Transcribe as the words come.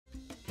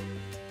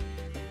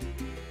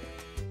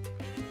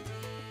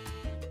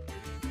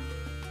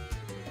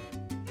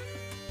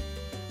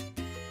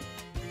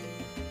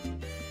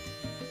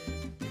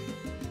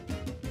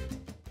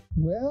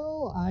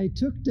Well, I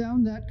took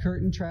down that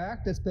curtain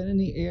track that's been in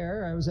the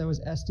air. I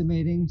was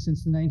estimating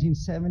since the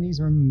 1970s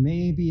or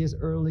maybe as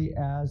early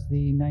as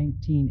the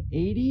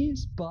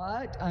 1980s,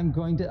 but I'm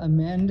going to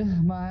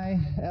amend my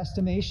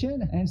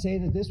estimation and say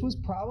that this was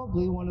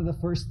probably one of the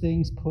first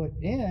things put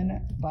in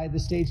by the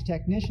stage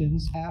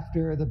technicians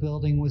after the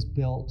building was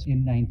built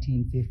in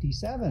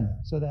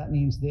 1957. So that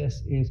means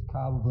this is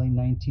probably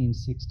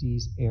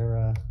 1960s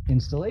era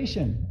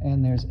installation,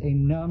 and there's a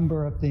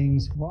number of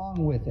things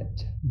wrong with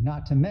it,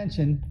 not to mention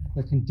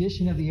the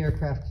condition of the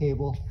aircraft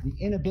cable, the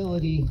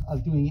inability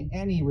of doing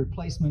any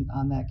replacement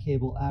on that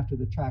cable after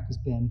the track has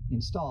been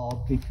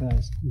installed,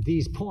 because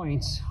these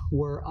points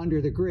were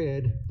under the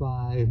grid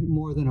by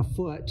more than a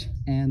foot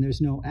and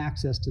there's no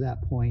access to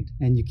that point,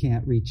 and you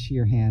can't reach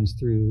your hands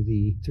through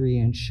the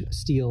 3-inch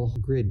steel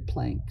grid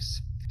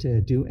planks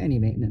to do any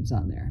maintenance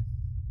on there.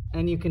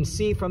 And you can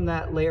see from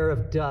that layer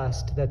of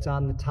dust that's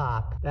on the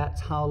top,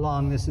 that's how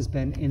long this has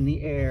been in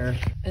the air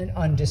and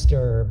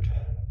undisturbed.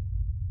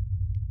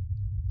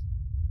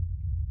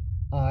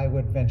 I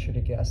would venture to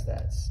guess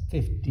that's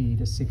 50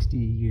 to 60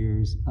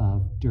 years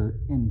of dirt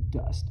and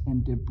dust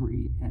and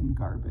debris and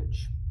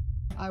garbage.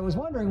 I was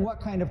wondering what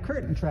kind of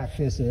curtain track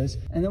this is,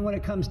 and then when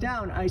it comes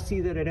down, I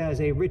see that it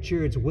has a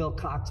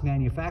Richards-Wilcox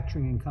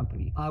Manufacturing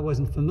Company. I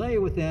wasn't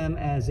familiar with them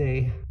as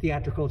a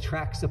theatrical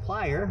track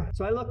supplier,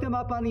 so I looked them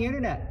up on the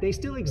internet. They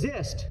still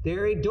exist.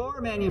 They're a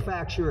door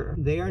manufacturer.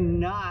 They are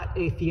not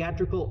a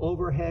theatrical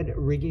overhead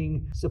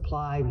rigging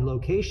supply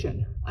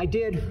location. I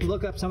did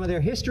look up some of their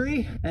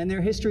history, and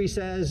their history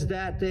says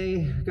that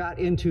they got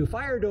into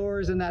fire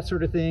doors and that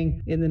sort of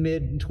thing in the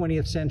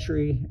mid-20th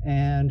century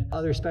and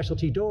other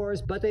specialty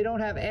doors, but they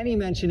don't have any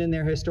mention in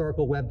their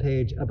historical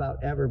webpage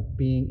about ever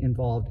being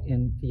involved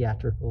in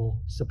theatrical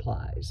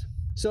supplies.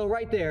 So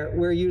right there,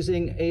 we're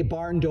using a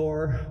barn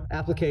door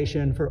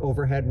application for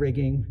overhead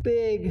rigging.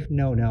 Big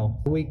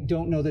no-no. We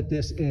don't know that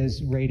this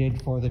is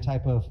rated for the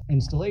type of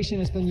installation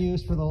that's been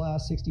used for the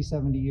last 60,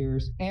 70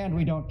 years, and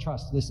we don't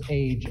trust this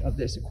age of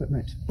this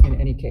equipment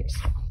in any case.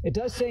 It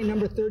does say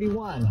number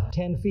 31,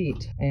 10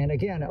 feet. And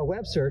again, a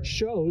web search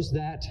shows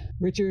that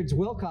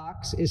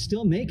Richards-Wilcox is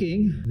still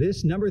making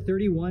this number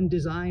 31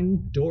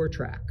 design door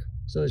track.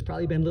 So there's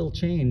probably been little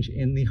change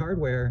in the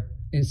hardware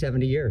in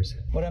 70 years.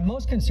 What I'm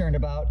most concerned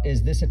about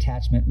is this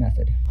attachment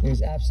method.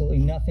 There's absolutely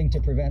nothing to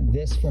prevent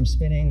this from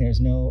spinning. There's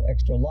no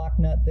extra lock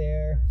nut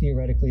there.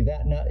 Theoretically,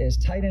 that nut is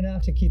tight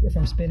enough to keep it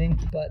from spinning,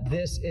 but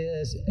this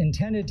is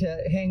intended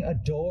to hang a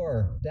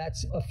door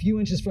that's a few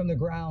inches from the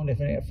ground.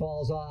 If it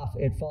falls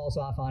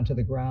off onto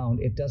the ground.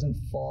 It doesn't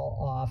fall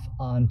off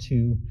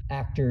onto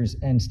actors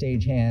and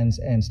stagehands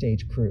and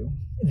stage crew.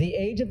 The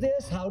age of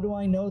this, how do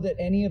I know that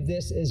any of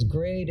this is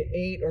grade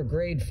 8 or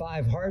grade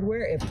 5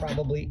 hardware? It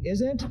probably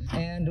isn't.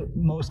 And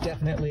most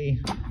definitely,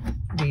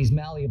 these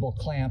malleable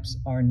clamps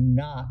are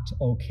not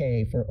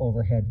okay for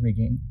overhead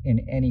rigging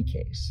in any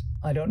case.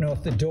 I don't know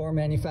if the door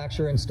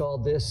manufacturer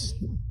installed this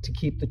to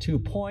keep the 2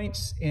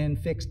 points in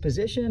fixed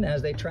position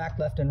as they track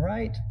left and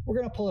right. We're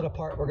going to pull it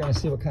apart. We're going to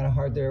see what kind of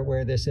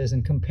hardware this is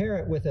and compare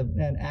it with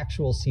an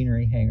actual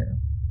scenery hanger.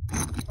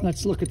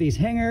 Let's look at these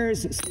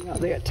hangers, see how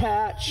they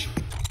attach.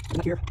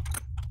 Here.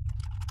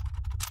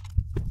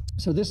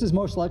 So this is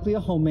most likely a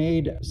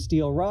homemade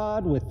steel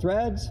rod with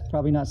threads,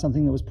 probably not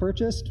something that was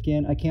purchased.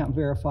 Again, I can't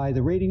verify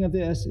the rating of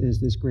this.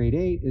 Is this grade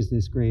 8? Is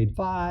this grade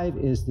 5?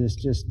 Is this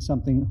just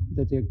something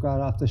that they got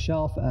off the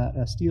shelf at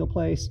a steel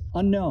place?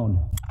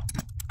 Unknown.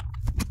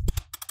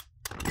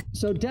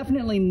 So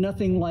definitely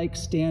nothing like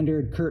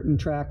standard curtain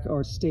track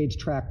or stage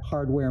track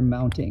hardware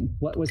mounting.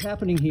 What was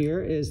happening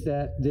here is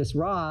that this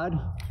rod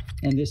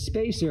and this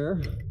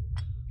spacer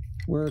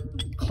were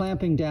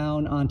clamping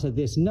down onto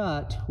this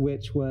nut,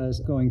 which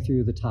was going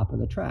through the top of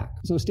the track.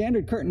 So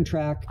standard curtain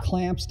track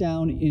clamps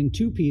down in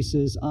 2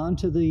 pieces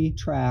onto the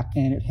track,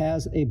 and it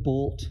has a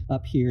bolt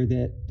up here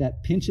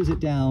that pinches it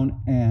down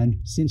and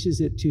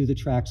cinches it to the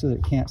track so that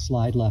it can't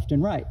slide left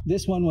and right.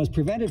 This one was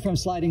prevented from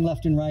sliding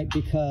left and right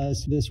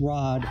because this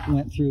rod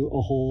went through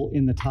a hole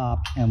in the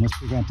top and was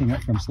preventing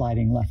it from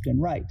sliding left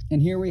and right.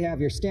 And here we have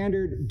your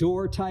standard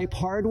door type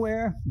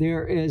hardware.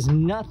 There is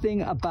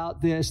nothing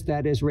about this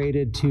that is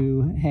rated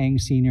to hang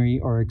scenery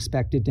or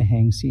expected to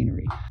hang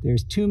scenery.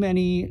 There's too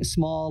many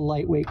small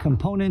lightweight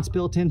components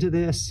built into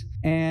this,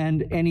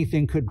 and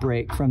anything could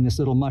break from this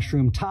little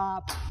mushroom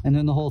top, and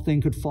then the whole thing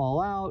could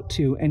fall out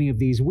to any of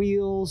these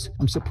wheels.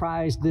 I'm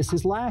surprised this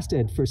has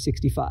lasted for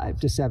 65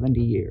 to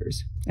 70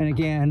 years. And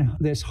again,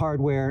 this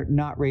hardware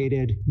not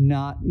rated,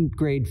 not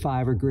grade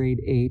 5 or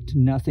grade 8,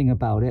 nothing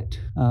about it.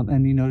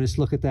 And you notice,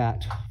 look at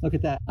that. Look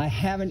at that. I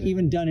haven't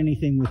even done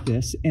anything with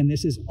this, and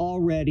this is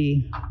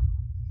already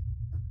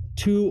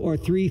 2 or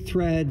 3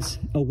 threads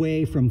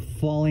away from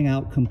falling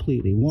out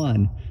completely.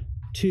 1,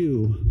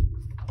 2,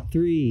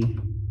 3,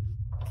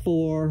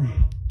 4,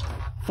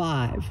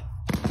 5.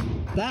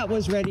 That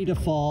was ready to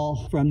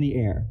fall from the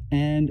air,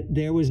 and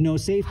there was no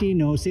safety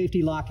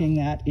locking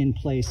that in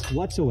place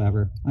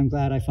whatsoever. I'm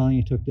glad I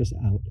finally took this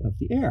out of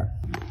the air.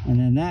 And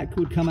then that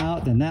would come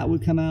out, then that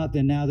would come out,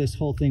 then now this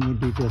whole thing would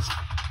be just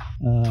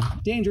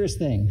Dangerous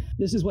thing.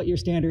 This is what your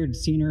standard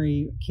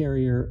scenery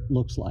carrier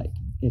looks like.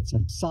 It's a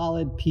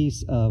solid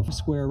piece of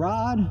square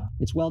rod.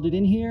 It's welded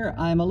in here.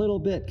 I'm a little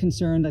bit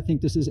concerned. I think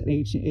this is an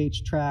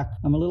H track.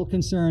 I'm a little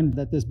concerned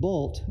that this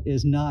bolt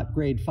is not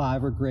grade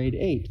 5 or grade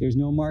 8. There's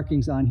no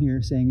markings on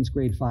here saying it's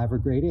grade 5 or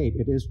grade 8.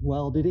 It is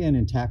welded in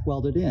and tack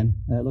welded in.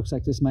 It looks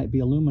like this might be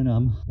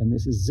aluminum and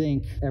this is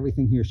zinc.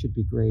 Everything here should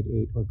be grade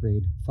 8 or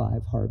grade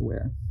 5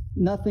 hardware.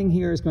 Nothing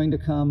here is going to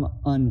come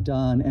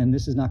undone, and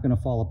this is not going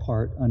to fall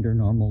apart under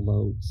normal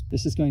loads.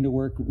 This is going to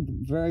work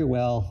very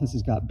well. This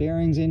has got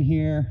bearings in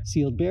here,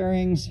 sealed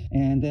bearings,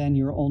 and then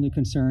your only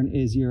concern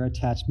is your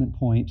attachment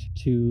point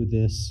to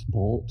this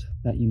bolt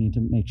that you need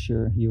to make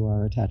sure you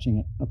are attaching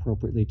it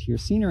appropriately to your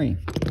scenery,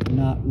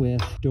 not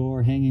with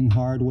door hanging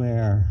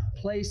hardware.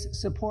 Place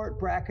support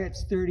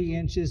brackets 30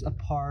 inches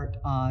apart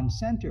on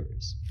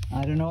centers.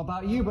 I don't know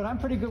about you, but I'm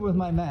pretty good with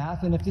my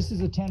math, and if this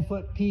is a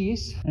 10-foot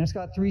piece and it's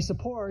got 3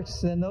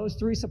 supports, then those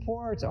 3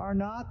 supports are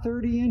not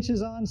 30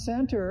 inches on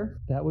center.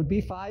 That would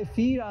be 5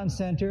 feet on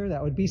center.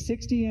 That would be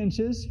 60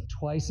 inches,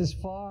 twice as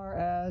far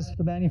as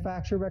the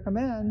manufacturer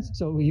recommends.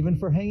 So even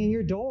for hanging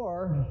your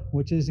door,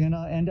 which is going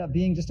to end up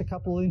being just a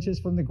couple inches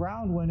from the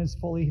ground when it's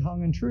fully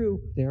hung and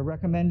true, they're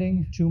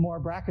recommending 2 more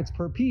brackets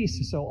per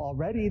piece. So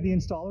already the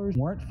installers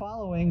weren't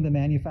following the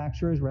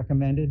manufacturer's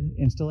recommended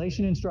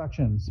installation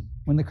instructions.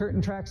 When the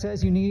curtain track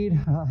says you need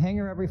a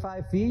hanger every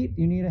 5 feet,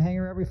 you need a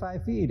hanger every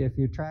 5 feet. If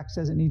your track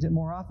says it needs it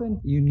more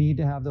often, you need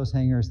to have those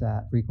hangers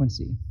that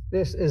frequency.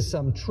 This is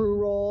some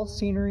Tru-Roll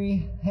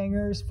scenery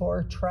hangers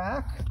for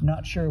track.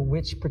 Not sure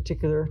which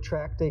particular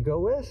track they go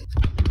with.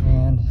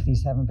 And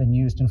these haven't been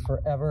used in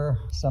forever.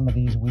 Some of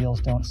these wheels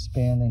don't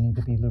spin. They need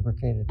to be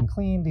lubricated and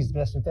cleaned. These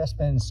have best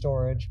been in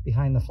storage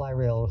behind the fly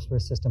rail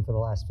system for the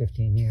last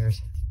 15 years.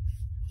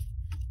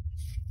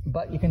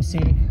 But you can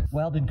see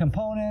welded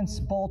components,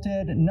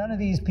 bolted. None of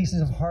these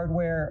pieces of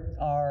hardware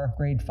are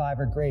grade 5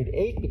 or grade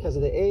 8 because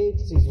of the age.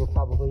 These were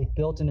probably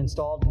built and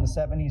installed in the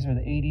 70s or the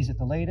 80s at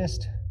the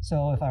latest.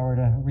 So if I were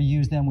to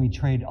reuse them, we'd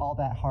trade all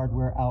that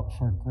hardware out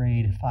for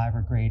grade 5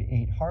 or grade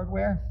 8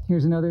 hardware.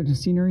 Here's another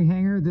scenery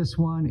hanger. This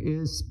one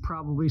is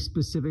probably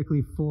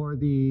specifically for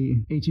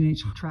the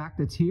H&H track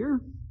that's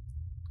here.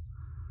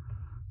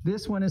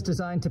 This one is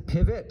designed to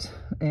pivot,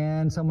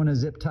 and someone has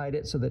zip tied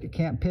it so that it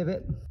can't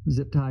pivot.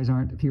 Zip ties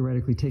aren't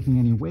theoretically taking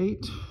any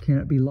weight. Can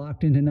it be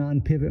locked into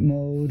non-pivot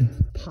mode?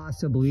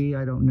 Possibly,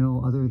 I don't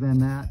know other than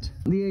that.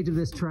 The age of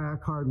this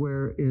track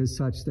hardware is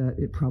such that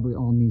it probably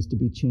all needs to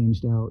be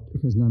changed out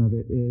because none of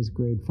it is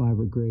grade 5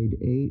 or grade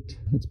 8.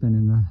 It's been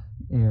in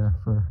the air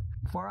for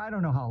I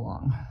don't know how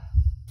long.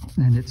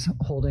 And it's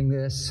holding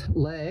this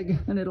leg,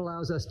 and it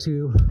allows us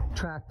to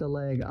track the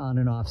leg on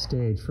and off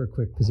stage for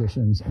quick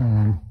positions,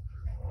 and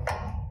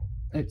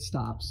it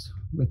stops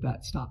with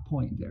that stop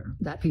point there.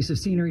 That piece of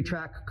scenery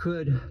track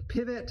could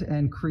pivot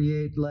and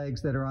create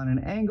legs that are on an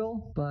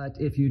angle, but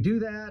if you do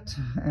that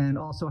and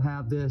also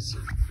have this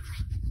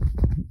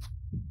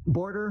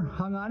border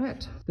hung on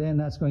it, then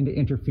that's going to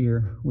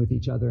interfere with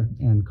each other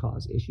and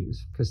cause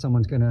issues because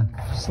someone's going to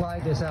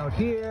slide this out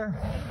here,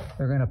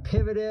 they're going to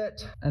pivot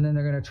it, and then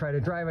they're going to try to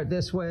drive it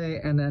this way,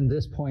 and then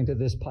this point of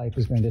this pipe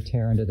is going to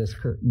tear into this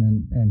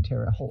curtain and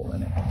tear a hole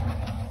in it.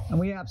 And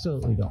we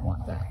absolutely don't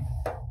want that.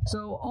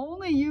 So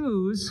only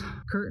use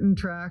curtain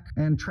track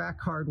and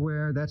track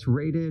hardware that's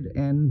rated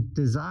and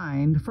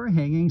designed for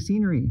hanging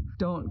scenery.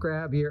 Don't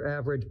grab your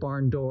average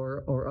barn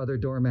door or other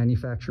door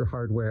manufacturer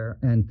hardware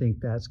and think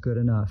that's good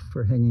enough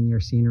for hanging your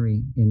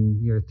scenery in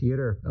your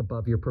theater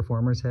above your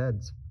performers'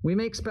 heads. We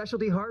make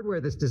specialty hardware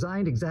that's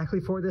designed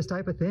exactly for this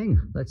type of thing.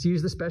 Let's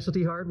use the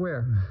specialty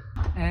hardware.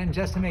 And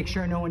just to make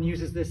sure no one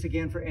uses this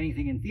again for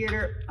anything in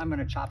theater, I'm going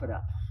to chop it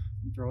up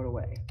and throw it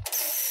away.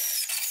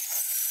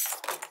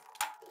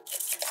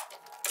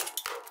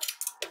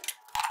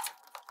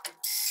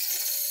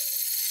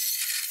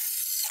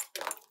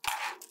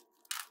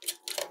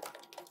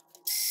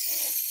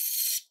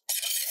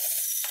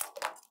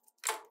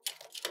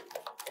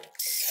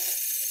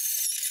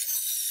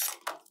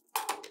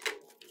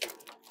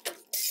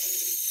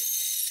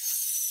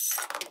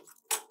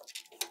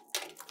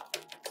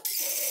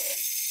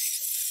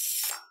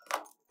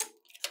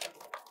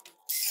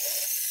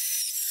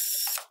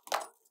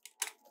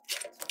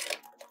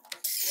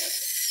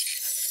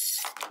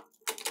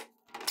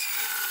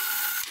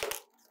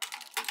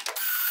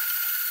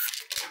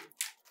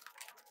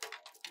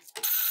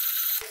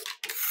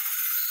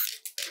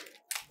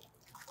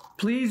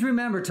 Please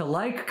remember to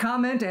like,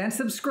 comment, and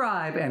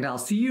subscribe, and I'll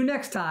see you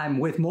next time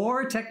with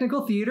more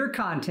technical theater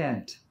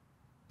content.